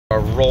Are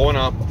rolling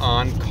up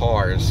on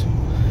cars.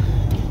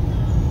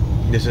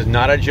 This is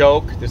not a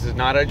joke. This is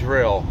not a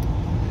drill.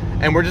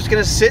 And we're just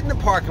gonna sit in the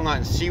parking lot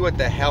and see what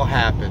the hell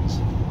happens.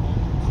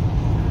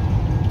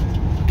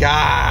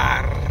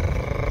 Cars.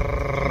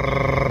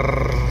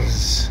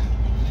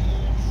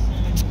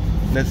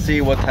 Let's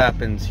see what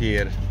happens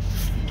here.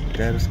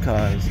 There's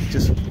cars.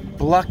 Just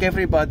block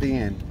everybody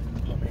in.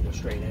 Want me to go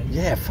straight in?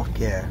 Yeah, fuck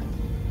yeah.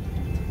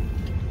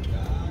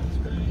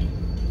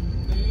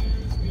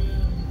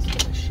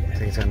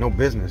 I think it's got no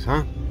business,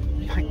 huh?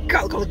 My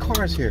God, look at all the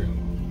cars here.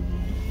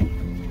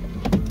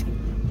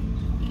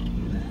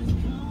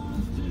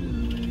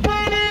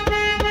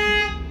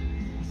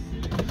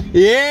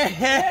 Yeah!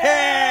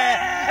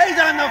 He's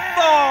on the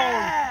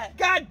phone!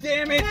 God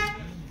damn it!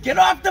 Get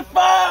off the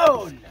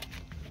phone!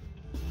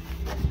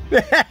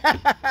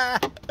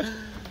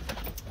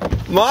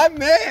 My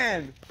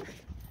man!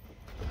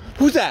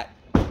 Who's that?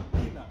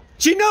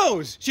 She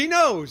knows! She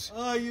knows!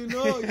 Oh, you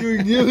know,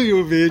 you knew,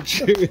 you bitch.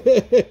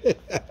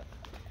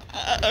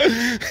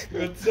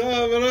 What's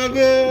up,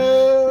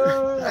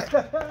 brother?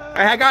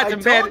 I got some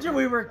bad. I told you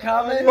we were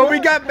coming. But we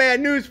got bad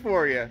news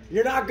for you.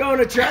 You're not going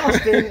to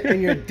Charleston,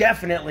 and you're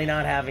definitely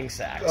not having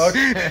sex.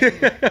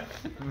 Okay.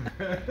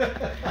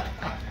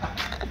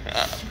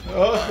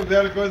 Oh,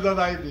 there goes an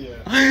idea.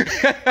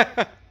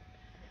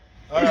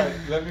 All right,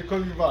 let me call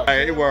you back. All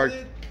right, it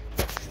worked.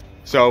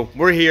 So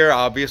we're here.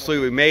 Obviously,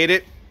 we made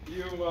it.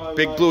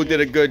 Big Blue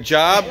did a good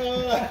job.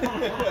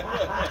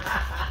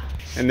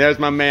 And there's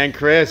my man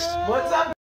Chris. What's up?